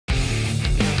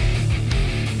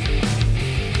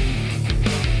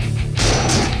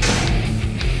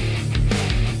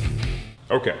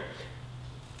Okay.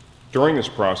 During this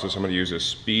process, I'm going to use a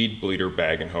speed bleeder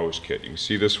bag and hose kit. You can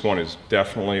see this one is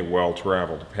definitely well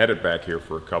traveled. I've had it back here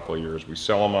for a couple of years. We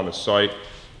sell them on the site.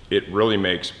 It really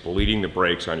makes bleeding the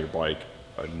brakes on your bike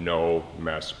a no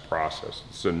mess process.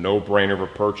 It's a no-brainer of a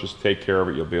purchase. Take care of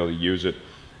it. You'll be able to use it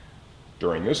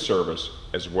during this service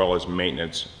as well as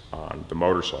maintenance on the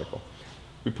motorcycle.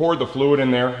 We poured the fluid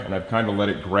in there and I've kind of let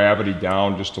it gravity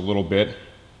down just a little bit.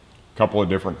 A couple of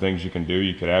different things you can do.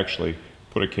 You could actually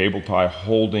put a cable tie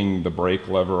holding the brake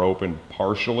lever open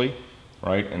partially,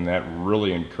 right? And that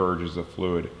really encourages the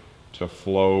fluid to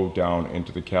flow down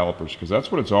into the calipers, because that's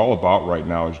what it's all about right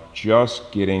now, is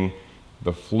just getting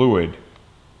the fluid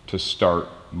to start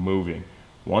moving.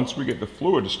 Once we get the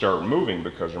fluid to start moving,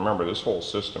 because remember this whole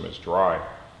system is dry,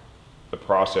 the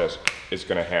process is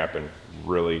going to happen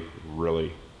really,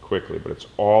 really quickly, but it's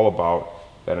all about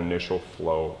that initial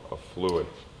flow of fluid.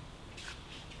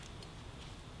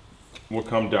 We'll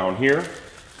come down here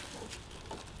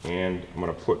and I'm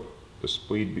going to put the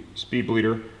speed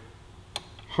bleeder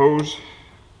hose,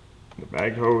 the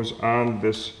bag hose, on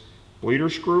this bleeder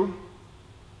screw.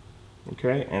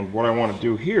 Okay, and what I want to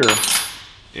do here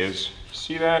is,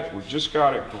 see that? We've just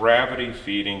got it gravity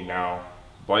feeding now.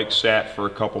 Bike sat for a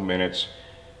couple minutes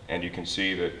and you can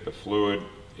see that the fluid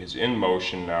is in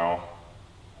motion now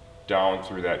down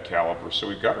through that caliper. So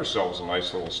we've got ourselves a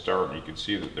nice little start, and you can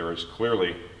see that there is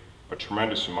clearly a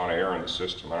tremendous amount of air in the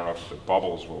system. I don't know if the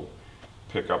bubbles will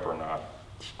pick up or not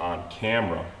on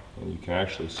camera, and you can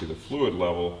actually see the fluid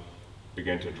level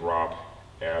begin to drop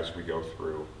as we go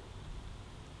through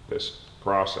this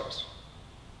process.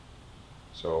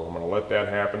 So I'm going to let that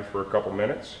happen for a couple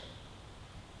minutes.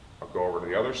 I'll go over to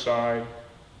the other side,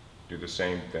 do the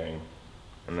same thing,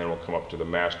 and then we'll come up to the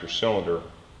master cylinder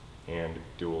and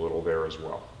do a little there as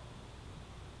well.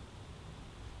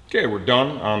 Okay, we're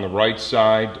done on the right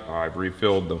side. I've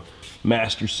refilled the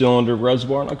master cylinder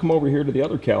reservoir, and I'll come over here to the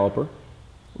other caliper.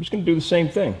 I'm just going to do the same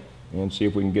thing and see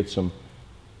if we can get some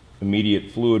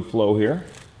immediate fluid flow here.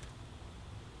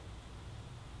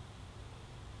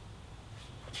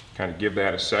 Kind of give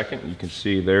that a second. You can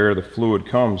see there the fluid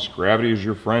comes. Gravity is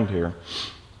your friend here.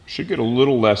 Should get a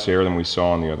little less air than we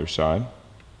saw on the other side.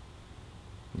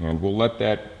 And we'll let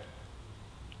that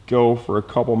go for a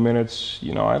couple minutes.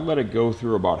 You know, I let it go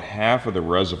through about half of the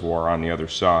reservoir on the other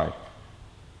side.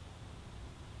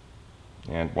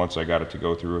 And once I got it to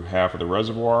go through half of the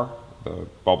reservoir, the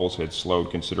bubbles had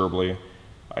slowed considerably.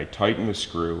 I tightened the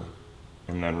screw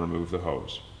and then removed the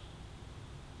hose.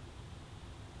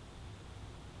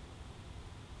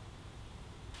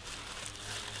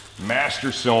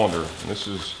 Master cylinder, and this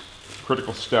is a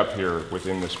critical step here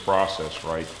within this process,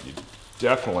 right? You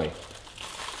definitely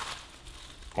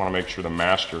want to make sure the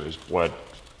master is bled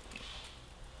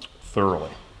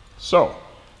thoroughly. So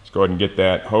let's go ahead and get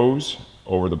that hose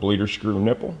over the bleeder screw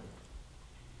nipple,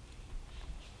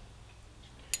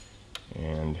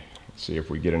 and let's see if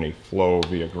we get any flow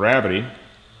via gravity.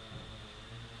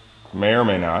 May or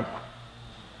may not.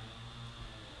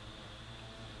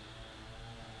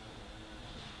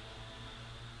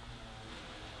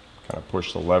 Kind of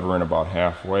push the lever in about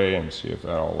halfway and see if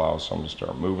that'll allow some to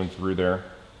start moving through there.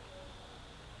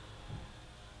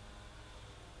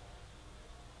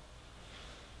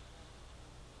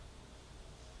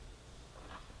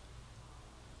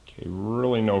 Okay,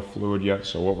 really no fluid yet,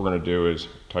 so what we're going to do is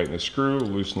tighten the screw,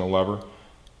 loosen the lever.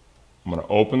 I'm going to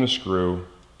open the screw,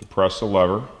 depress the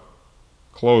lever,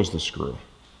 close the screw,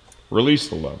 release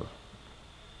the lever,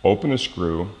 open the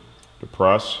screw,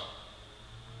 depress,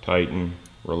 tighten,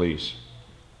 release.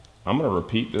 I'm going to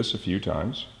repeat this a few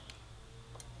times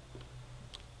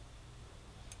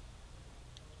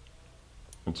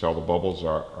until the bubbles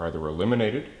are either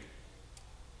eliminated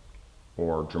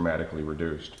or dramatically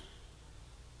reduced.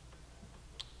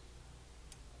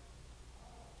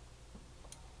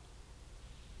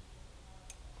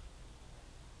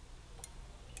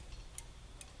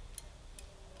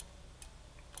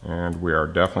 And we are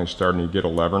definitely starting to get a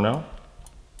lever now.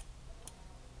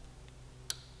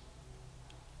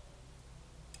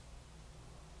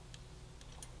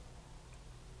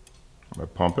 I'm going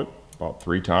to pump it about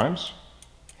 3 times,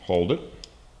 hold it,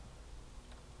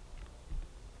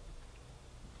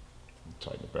 and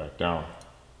tighten it back down.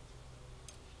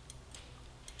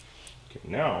 Okay,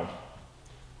 now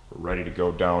we're ready to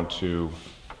go down to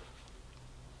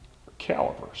our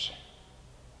calipers,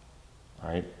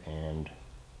 right, and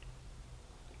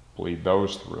bleed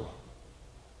those through.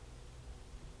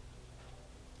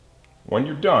 When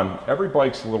you're done, every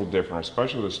bike's a little different,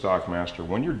 especially with the Stockmaster.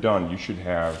 When you're done, you should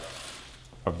have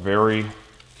a very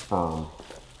firm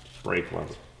brake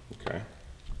lever, okay?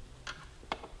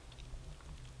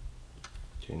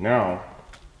 Okay, now,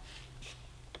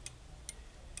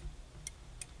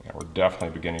 yeah, we're definitely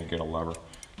beginning to get a lever.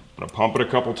 I'm going to pump it a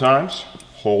couple times,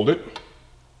 hold it,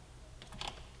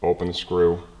 open the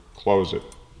screw, close it.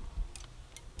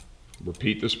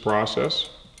 Repeat this process.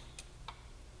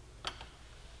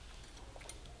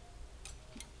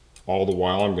 All the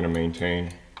while I'm going to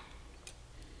maintain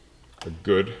a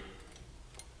good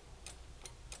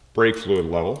brake fluid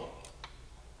level.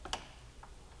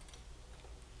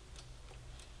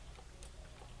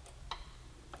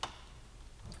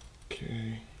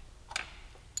 Okay.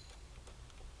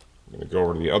 I'm going to go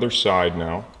over to the other side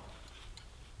now.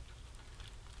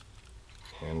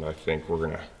 And I think we're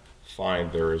going to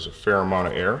find there is a fair amount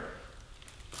of air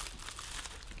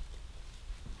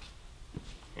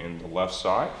in the left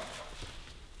side.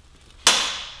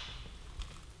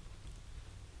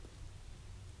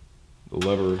 The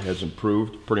lever has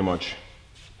improved pretty much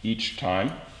each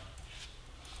time.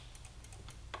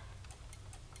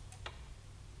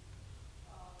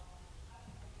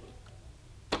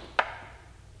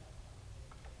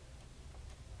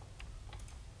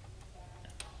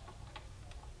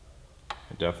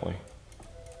 Definitely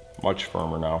much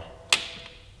firmer now.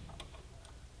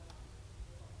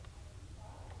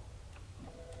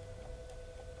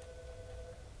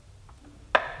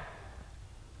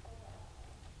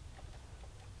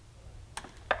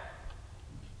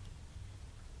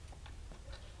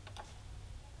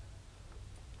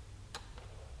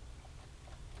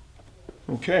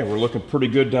 Okay, we're looking pretty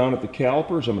good down at the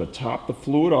calipers. I'm going to top the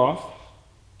fluid off,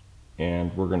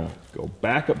 and we're going to go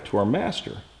back up to our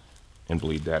master and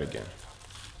bleed that again.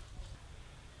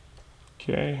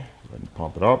 Okay, go ahead and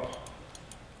pump it up.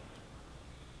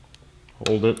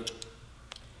 Hold it.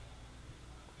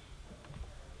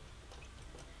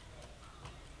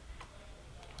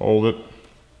 Hold it.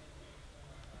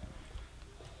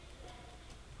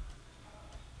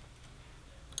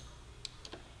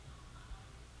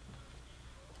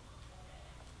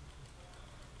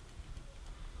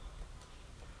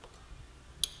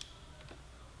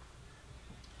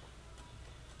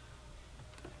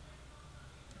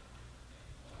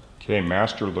 Okay,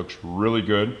 master looks really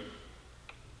good.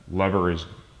 Lever is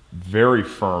very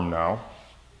firm now.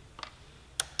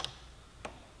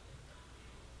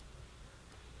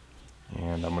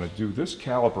 And I'm going to do this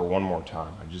caliper one more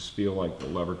time. I just feel like the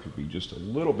lever could be just a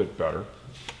little bit better,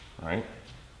 right?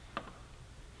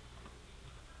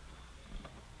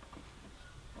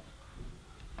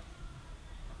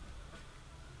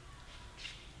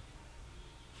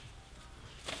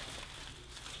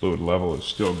 Fluid level is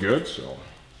still good, so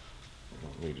I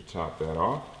don't need to top that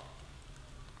off.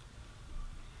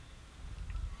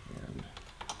 And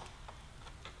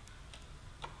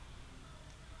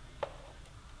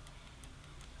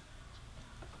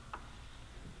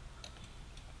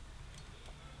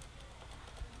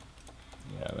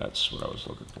yeah, that's what I was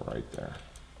looking for right there.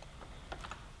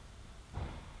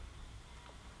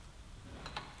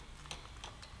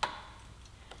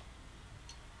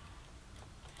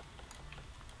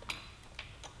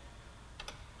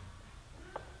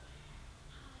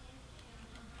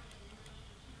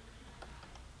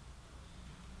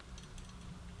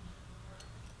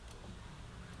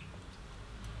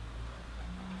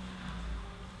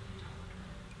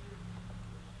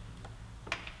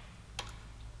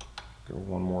 Go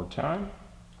one more time.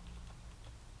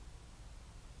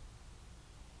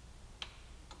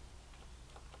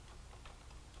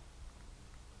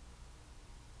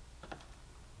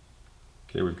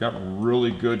 Okay, we've got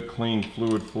really good clean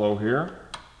fluid flow here.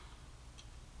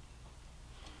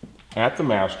 At the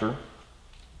master,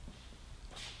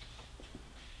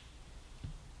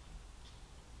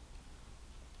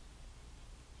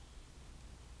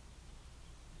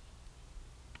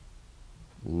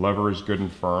 lever is good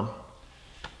and firm.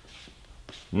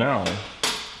 Now, I'm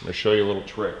going to show you a little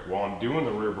trick. While I'm doing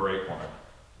the rear brake line,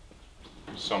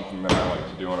 it's something that I like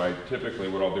to do, and I typically,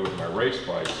 what I'll do with my race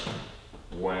bikes,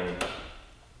 when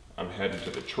I'm heading to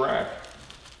the track,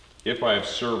 if I have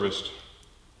serviced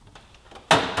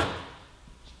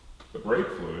the brake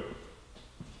fluid,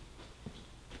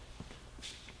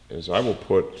 is I will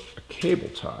put a cable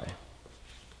tie.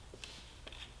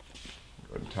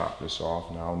 Go ahead and top this off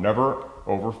now. Never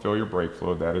overfill your brake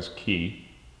fluid, that is key.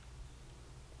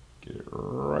 Get it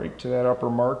right to that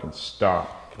upper mark and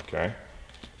stop, okay?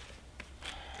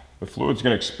 The fluid's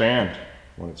going to expand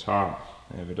when it's hot,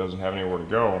 and if it doesn't have anywhere to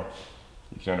go,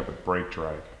 you can end up with brake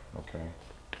drag, okay?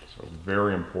 So it's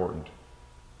very important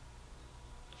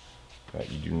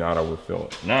that you do not overfill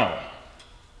it. Now,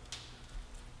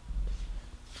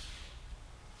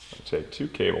 I'll take 2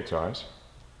 cable ties.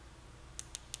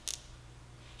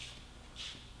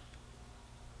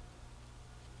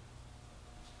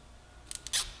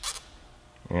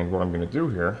 And what I'm going to do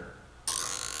here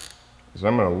is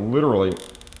I'm going to literally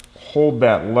hold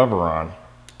that lever on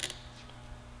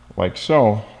like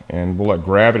so, and we'll let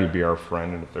gravity be our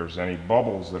friend, and if there's any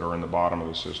bubbles that are in the bottom of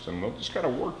the system, they'll just kind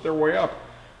of work their way up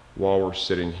while we're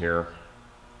sitting here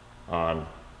on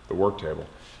the work table.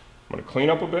 I'm going to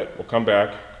clean up a bit, we'll come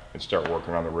back and start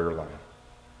working on the rear line.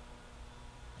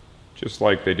 Just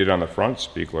like they did on the front,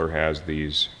 Spiegler has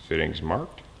these fittings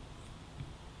marked.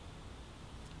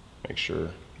 Make sure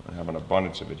I have an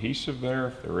abundance of adhesive there.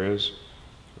 If there is,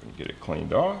 we can get it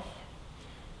cleaned off.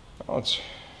 Now let's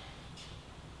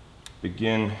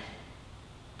begin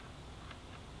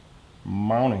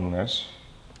mounting this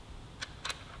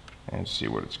and see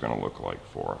what it's going to look like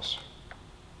for us.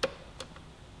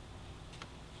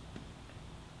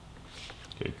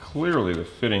 Okay, clearly the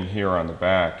fitting here on the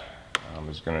back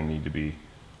is going to need to be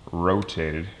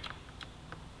rotated.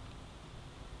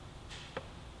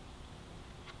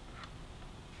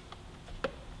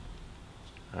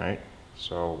 All right,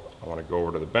 so I want to go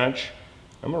over to the bench.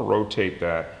 I'm going to rotate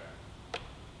that.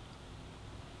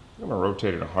 I'm going to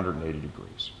rotate it 180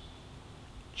 degrees.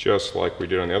 Just like we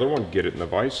did on the other one, get it in the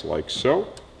vise like so.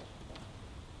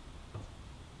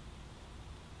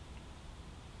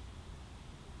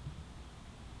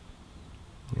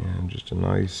 And just a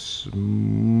nice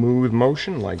smooth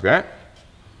motion like that.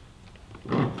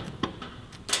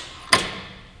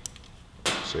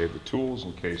 Save the tools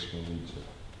in case we need to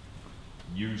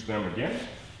use them again.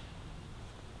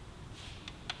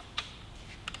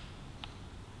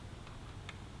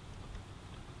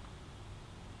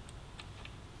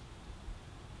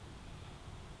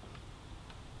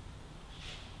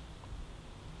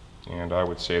 And I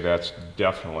would say that's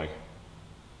definitely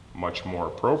much more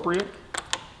appropriate.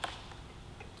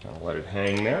 Kind of let it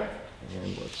hang there.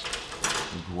 And let's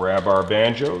grab our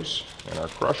banjos and our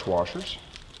crush washers.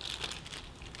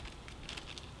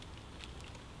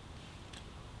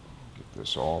 Get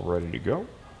this all ready to go.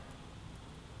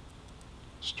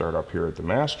 Start up here at the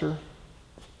master.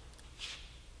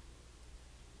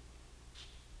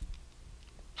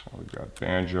 So we've got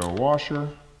banjo washer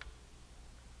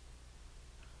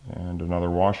and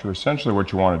another washer. Essentially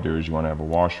what you want to do is you want to have a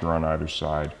washer on either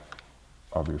side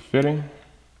of your fitting.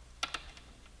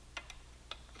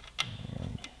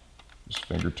 And just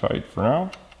finger tight for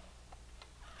now.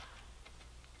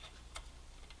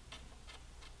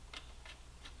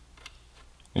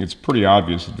 I think it's pretty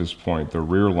obvious at this point the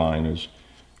rear line is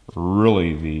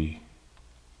really the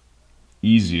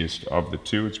easiest of the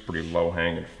two. It's pretty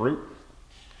low-hanging fruit.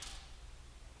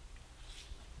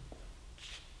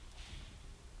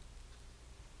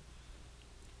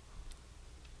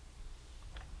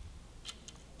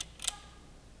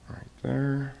 Right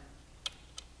there.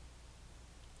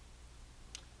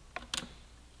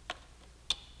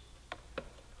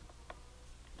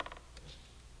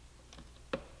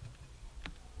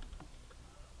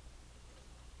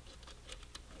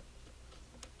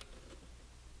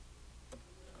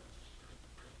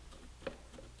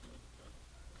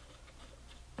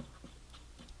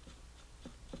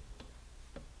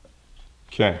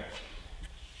 Okay.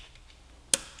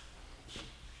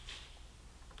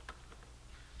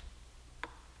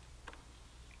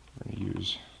 We're going to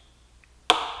use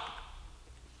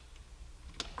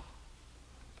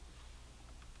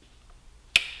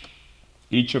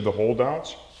each of the hold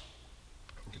downs.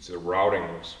 You can see the routing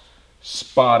looks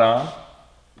spot on.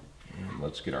 And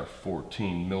let's get our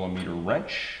 14mm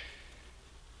wrench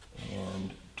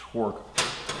and torque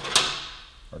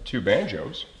our two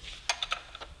banjos.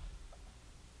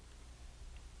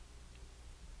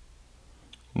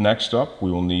 Next up,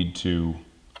 we will need to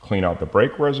clean out the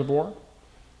brake reservoir.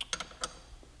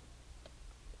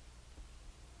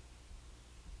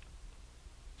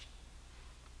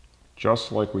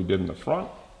 Just like we did in the front,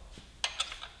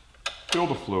 fill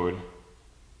the fluid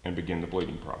and begin the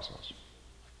bleeding process.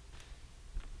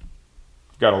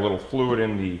 Got a little fluid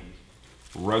in the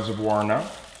reservoir now.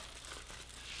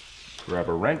 Grab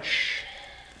a wrench,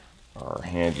 our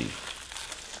handy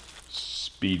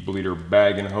speed bleeder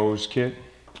bag and hose kit.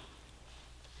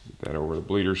 Get that over the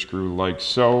bleeder screw like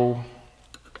so.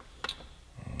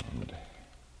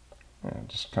 And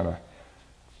just kind of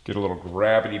get a little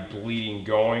gravity bleeding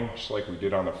going, just like we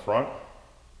did on the front.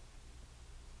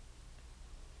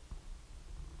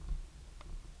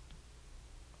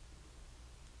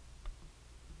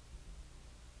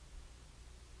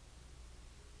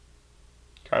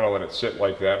 Kind of let it sit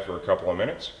like that for a couple of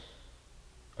minutes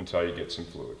until you get some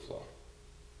fluid flow.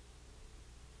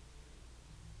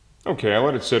 Okay, I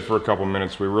let it sit for a couple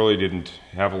minutes. We really didn't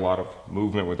have a lot of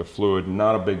movement with the fluid.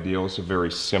 Not a big deal. It's a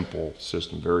very simple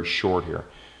system, very short here.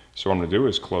 So what I'm going to do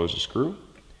is close the screw,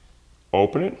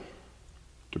 open it,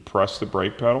 depress the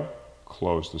brake pedal,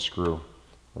 close the screw.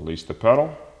 Release the pedal.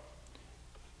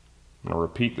 I'm going to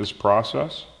repeat this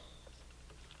process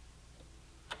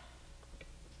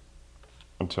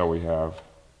until we have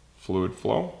fluid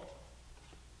flow.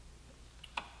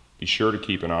 Be sure to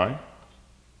keep an eye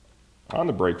on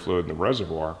the brake fluid in the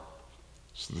reservoir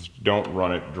so that you don't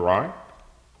run it dry,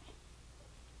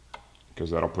 because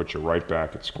that'll put you right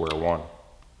back at square one.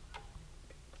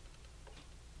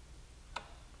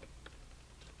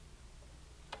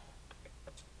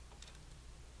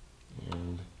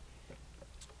 And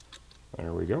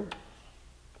there we go.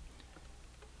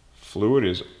 Fluid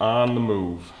is on the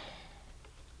move.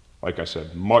 Like I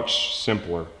said, much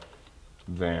simpler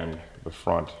than the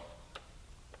front.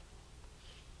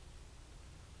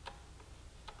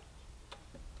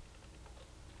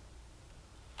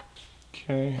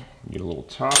 Okay, get a little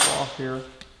top off here.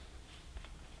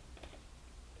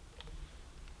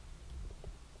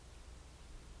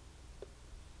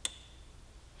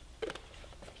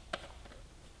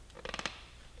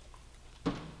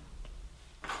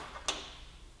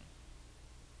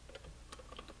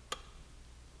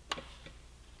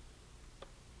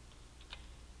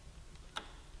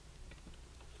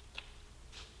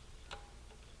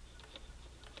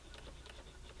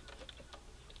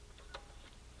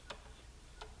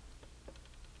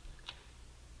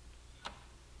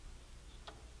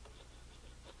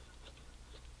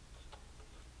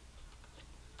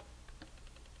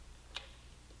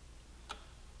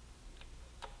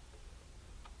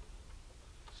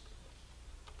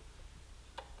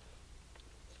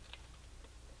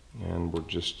 And we're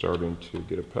just starting to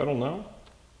get a pedal now.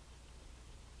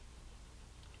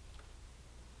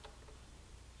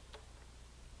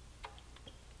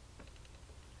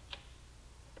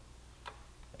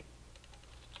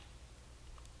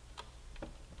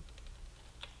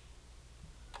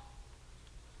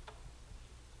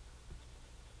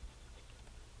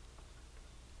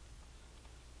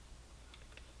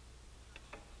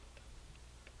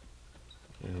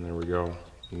 And there we go.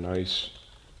 Nice,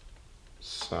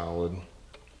 solid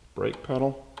brake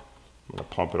pedal. I'm going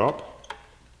to pump it up,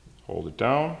 hold it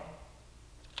down.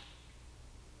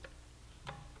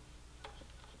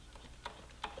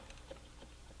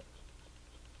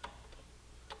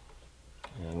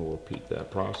 And we'll repeat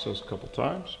that process a couple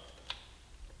times.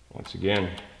 Once again,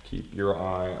 keep your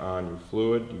eye on your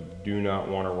fluid. You do not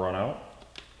want to run out.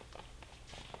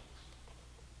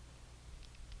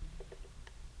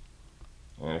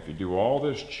 And if you do all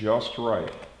this just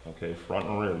right, okay, front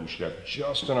and rear, you should have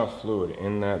just enough fluid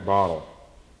in that bottle,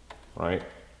 right,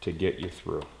 to get you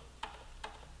through.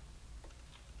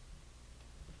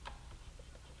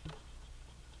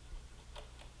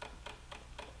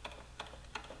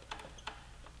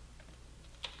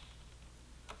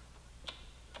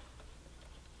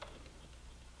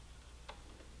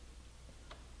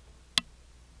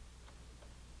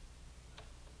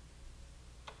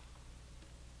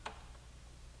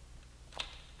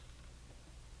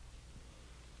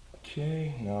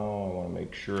 Okay, now I want to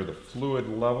make sure the fluid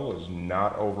level is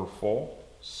not over full.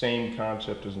 Same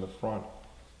concept as in the front.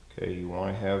 Okay, you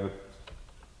want to have it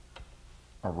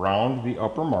around the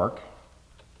upper mark.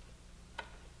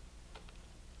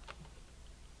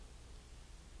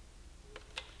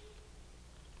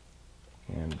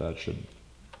 And that should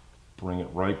bring it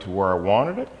right to where I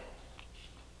wanted it.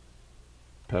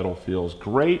 Pedal feels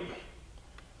great.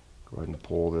 Go ahead and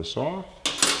pull this off.